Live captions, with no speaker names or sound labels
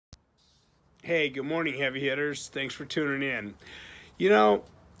Hey, good morning, heavy hitters. Thanks for tuning in. You know,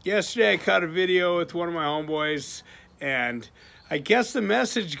 yesterday I caught a video with one of my homeboys, and I guess the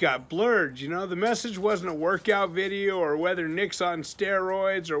message got blurred. You know, the message wasn't a workout video or whether Nick's on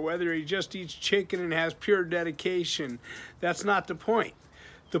steroids or whether he just eats chicken and has pure dedication. That's not the point.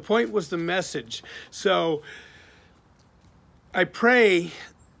 The point was the message. So I pray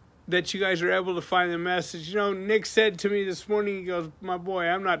that you guys are able to find the message. You know, Nick said to me this morning, he goes, my boy,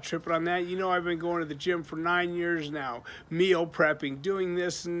 I'm not tripping on that. You know, I've been going to the gym for 9 years now, meal prepping, doing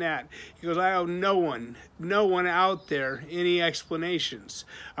this and that. He goes, I owe no one out there any explanations.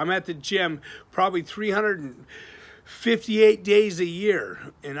 I'm at the gym probably 358 days a year,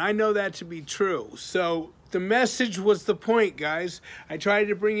 and I know that to be true. So the message was the point, guys. I tried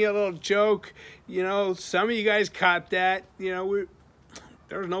to bring you a little joke. You know, some of you guys caught that. You know,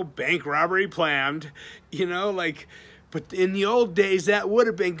 there was no bank robbery planned, you know, like, but in the old days, that would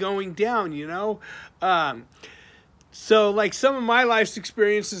have been going down, you know. So, like, some of my life's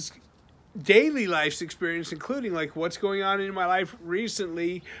experiences, daily life's experience, including, like, what's going on in my life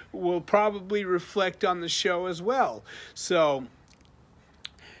recently, will probably reflect on the show as well. So,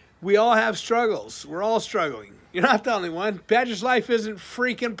 we all have struggles. We're all struggling. You're not the only one. Badger's life isn't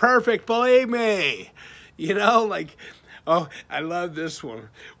freaking perfect, believe me. You know, like, oh, I love this one.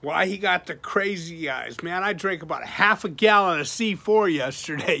 Why he got the crazy eyes. Man, I drank about half a gallon of C4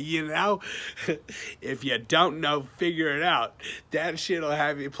 yesterday, you know? If you don't know, figure it out. That shit'll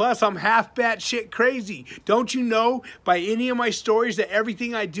have you. Plus, I'm half batshit crazy. Don't you know by any of my stories that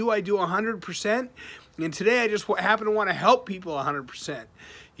everything I do 100%? And today I just happen to want to help people 100%.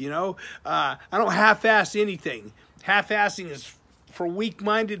 You know? I don't half-ass anything. Half-assing is for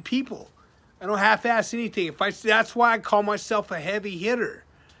weak-minded people. I don't half-ass anything. That's why I call myself a heavy hitter.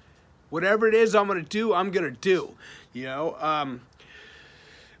 Whatever it is I'm going to do. You know,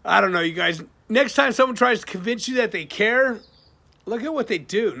 I don't know, you guys. Next time someone tries to convince you that they care, look at what they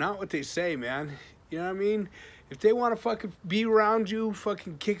do, not what they say, man. You know what I mean? If they want to fucking be around you,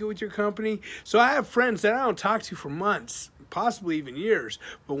 fucking kick it with your company. So I have friends that I don't talk to for months, possibly even years.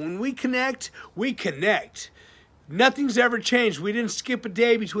 But when we connect, we connect. Nothing's ever changed. We didn't skip a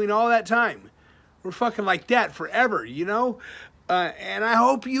day between all that time. We're fucking like that forever, you know? And I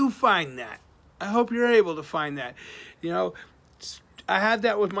hope you find that. I hope you're able to find that. You know, I had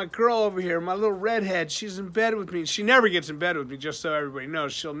that with my girl over here, my little redhead. She's in bed with me. She never gets in bed with me, just so everybody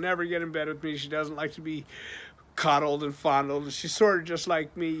knows. She'll never get in bed with me. She doesn't like to be coddled and fondled. She's sort of just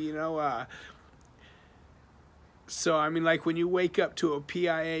like me, you know? So, I mean, like when you wake up to a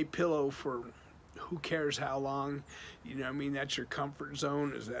PIA pillow for who cares how long, you know what I mean? That's your comfort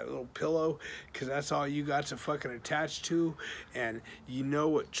zone, is that little pillow, because that's all you got to fucking attach to, and you know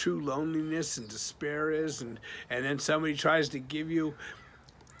what true loneliness and despair is, and then somebody tries to give you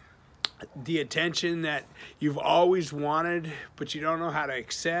the attention that you've always wanted, but you don't know how to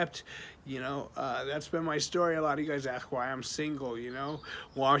accept. You know, that's been my story. A lot of you guys ask why I'm single, you know.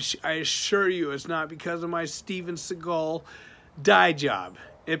 Well, I assure you it's not because of my Steven Seagal dye job.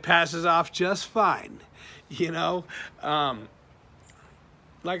 It passes off just fine, you know.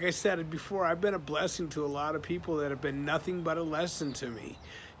 Like I said before, I've been a blessing to a lot of people that have been nothing but a lesson to me,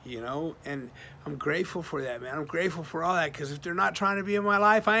 you know. And I'm grateful for that, man. I'm grateful for all that, because if they're not trying to be in my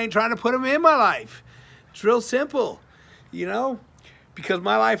life, I ain't trying to put them in my life. It's real simple, you know. Because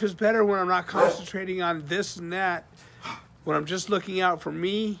my life is better when I'm not concentrating on this and that, when I'm just looking out for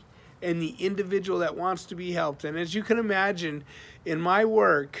me and the individual that wants to be helped. And as you can imagine, in my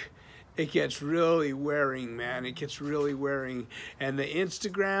work, it gets really wearing, man. It gets really wearing. And the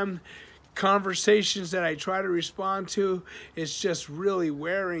Instagram conversations that I try to respond to, it's just really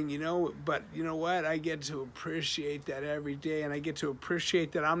wearing, you know. But you know what? I get to appreciate that every day, and I get to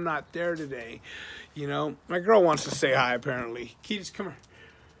appreciate that I'm not there today. You know, my girl wants to say hi, apparently. Can you just come here?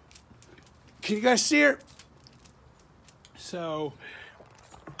 Can you guys see her? So,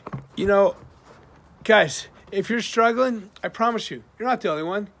 you know, guys, if you're struggling, I promise you, you're not the only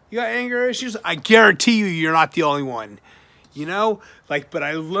one. You got anger issues? I guarantee you, you're not the only one. You know, like, but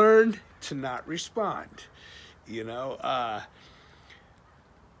I learned to not respond. You know,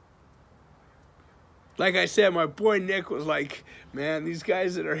 like I said, my boy Nick was like, man, these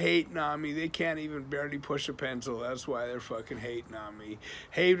guys that are hating on me, they can't even barely push a pencil. That's why they're fucking hating on me.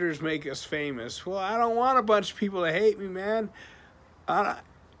 Haters make us famous. Well, I don't want a bunch of people to hate me, man.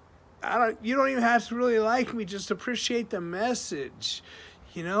 You don't even have to really like me. Just appreciate the message.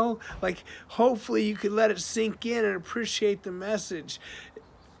 You know, like, hopefully you could let it sink in and appreciate the message.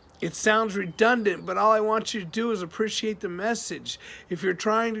 it sounds redundant, but all I want you to do is appreciate the message. If you're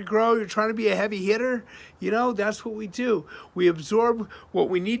trying to grow, you're trying to be a heavy hitter, you know, that's what we do. We absorb what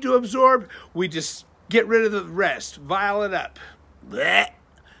we need to absorb. We just get rid of the rest, vial it up. Blech.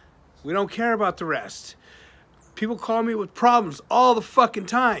 We don't care about the rest. People call me with problems all the fucking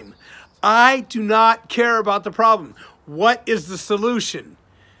time. I do not care about the problem. What is the solution?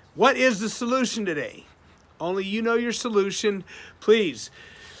 What is the solution today? Only you know your solution. Please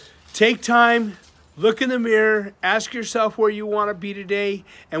take time, look in the mirror, ask yourself where you want to be today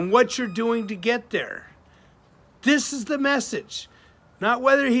and what you're doing to get there. This is the message. Not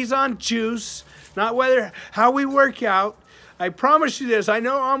whether he's on juice, not whether how we work out. I promise you this, I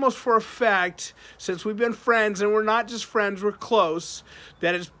know almost for a fact, since we've been friends, and we're not just friends, we're close,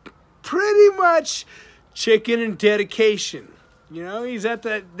 that it's pretty much chicken and dedication. You know, he's at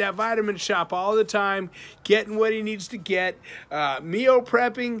that vitamin shop all the time, getting what he needs to get, meal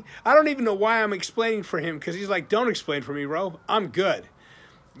prepping. I don't even know why I'm explaining for him, because he's like, don't explain for me, bro. I'm good.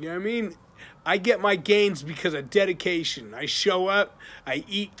 You know what I mean? I get my gains because of dedication. I show up. I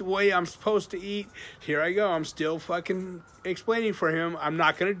eat the way I'm supposed to eat. Here I go. I'm still fucking explaining for him. I'm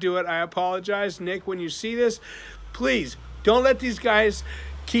not going to do it. I apologize. Nick, when you see this, please don't let these guys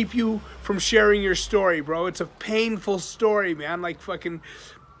keep you from sharing your story, bro. It's a painful story, man. Like fucking,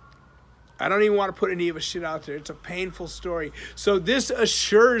 I don't even want to put any of the shit out there. It's a painful story. So this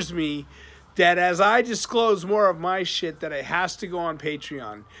assures me that as I disclose more of my shit, that it has to go on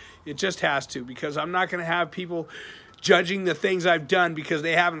Patreon. It just has to, because I'm not going to have people judging the things I've done because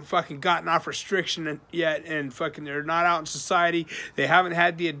they haven't fucking gotten off restriction yet and fucking they're not out in society. They haven't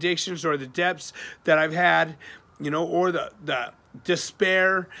had the addictions or the depths that I've had, you know, or the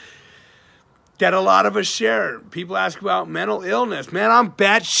despair that a lot of us share. People ask about mental illness. Man, I'm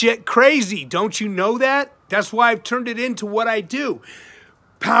batshit crazy. Don't you know that? That's why I've turned it into what I do.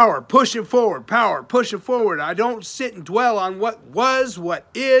 Power, push it forward. Power, push it forward. I don't sit and dwell on what was, what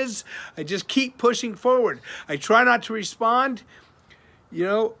is. I just keep pushing forward. I try not to respond. You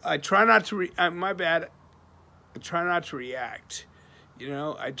know, I try not to, my bad. I try not to react. You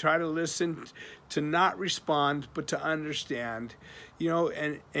know, I try to listen, to not respond, but to understand. You know,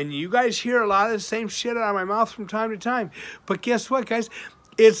 and you guys hear a lot of the same shit out of my mouth from time to time. But guess what, guys?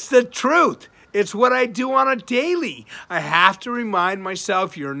 It's the truth. It's what I do on a daily. I have to remind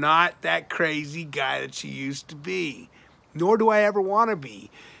myself you're not that crazy guy that you used to be. Nor do I ever want to be.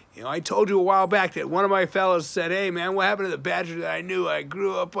 You know, I told you a while back that one of my fellows said, hey, man, what happened to the Badger that I knew? I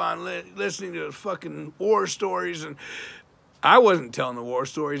grew up on listening to fucking war stories. And I wasn't telling the war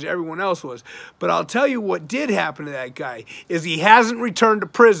stories. Everyone else was. But I'll tell you what did happen to that guy is he hasn't returned to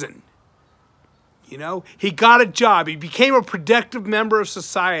prison. You know, he got a job. He became a productive member of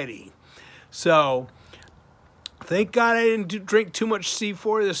society. So, thank God I didn't drink too much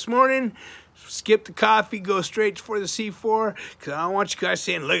C4 this morning. Skip the coffee, go straight for the C4, because I don't want you guys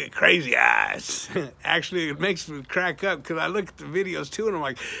saying, look at crazy eyes. Actually, it makes me crack up, because I look at the videos, too, and I'm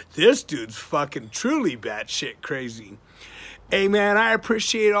like, this dude's fucking truly batshit crazy. Hey, man, I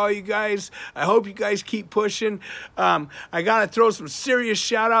appreciate all you guys. I hope you guys keep pushing. I got to throw some serious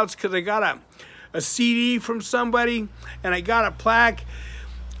shout-outs, because I got a CD from somebody, and I got a plaque.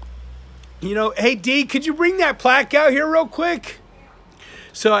 You know, hey, D, could you bring that plaque out here real quick?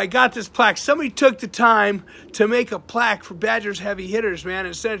 So I got this plaque. Somebody took the time to make a plaque for Badger's Heavy Hitters, man,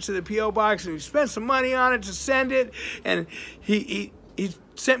 and sent it to the P.O. Box, and he spent some money on it to send it, and he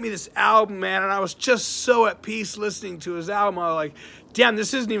sent me this album, man, and I was just so at peace listening to his album. I was like, damn,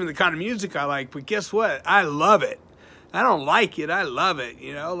 this isn't even the kind of music I like, but guess what? I love it. I don't like it. I love it,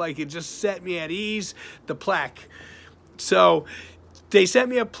 you know, like it just set me at ease, the plaque. So they sent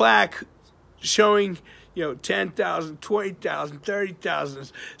me a plaque showing, you know, 10,000, 20,000,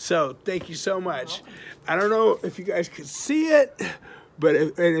 30,000. So thank you so much. I don't know if you guys can see it, but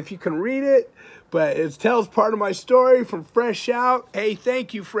if you can read it, but it tells part of my story from Fresh Out. Hey,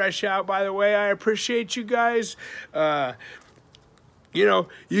 thank you, Fresh Out, by the way. I appreciate you guys. You know,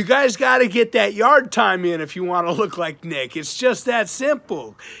 you guys got to get that yard time in if you want to look like Nick. It's just that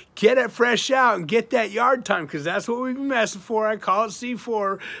simple. Get it fresh out and get that yard time, because that's what we've been messing for. I call it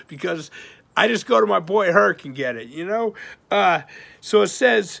C4 because I just go to my boy Herc and get it, you know? So it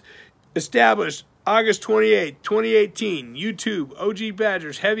says, established August 28, 2018, YouTube, OG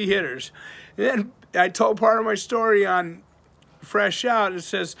Badgers, Heavy Hitters. And then I told part of my story on Fresh Out. It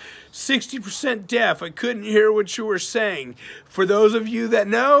says, 60% deaf. I couldn't hear what you were saying. For those of you that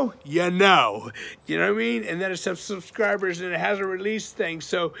know, you know. You know what I mean? And then it says subscribers, and it has a release thing.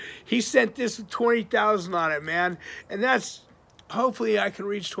 So he sent this with 20,000 on it, man. And that's hopefully I can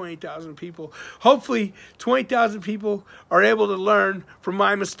reach 20,000 people. Hopefully 20,000 people are able to learn from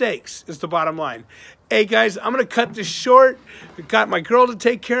my mistakes is the bottom line. Hey guys, I'm going to cut this short. I got my girl to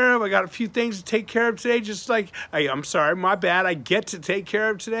take care of. I got a few things to take care of today. Just like, I'm sorry, my bad. I get to take care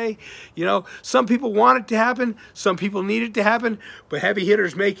of today. You know, some people want it to happen. Some people need it to happen. But heavy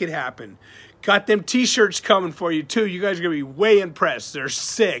hitters make it happen. Got them t-shirts coming for you too. You guys are going to be way impressed. They're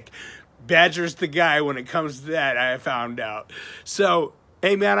sick. Badger's the guy when it comes to that, I found out. So,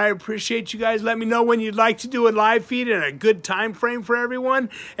 hey man, I appreciate you guys. Let me know when you'd like to do a live feed in a good time frame for everyone.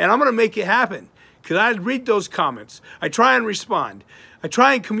 And I'm going to make it happen. Because I read those comments. I try and respond. I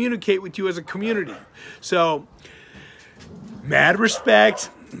try and communicate with you as a community. So, mad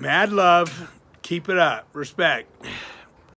respect, mad love. Keep it up. Respect.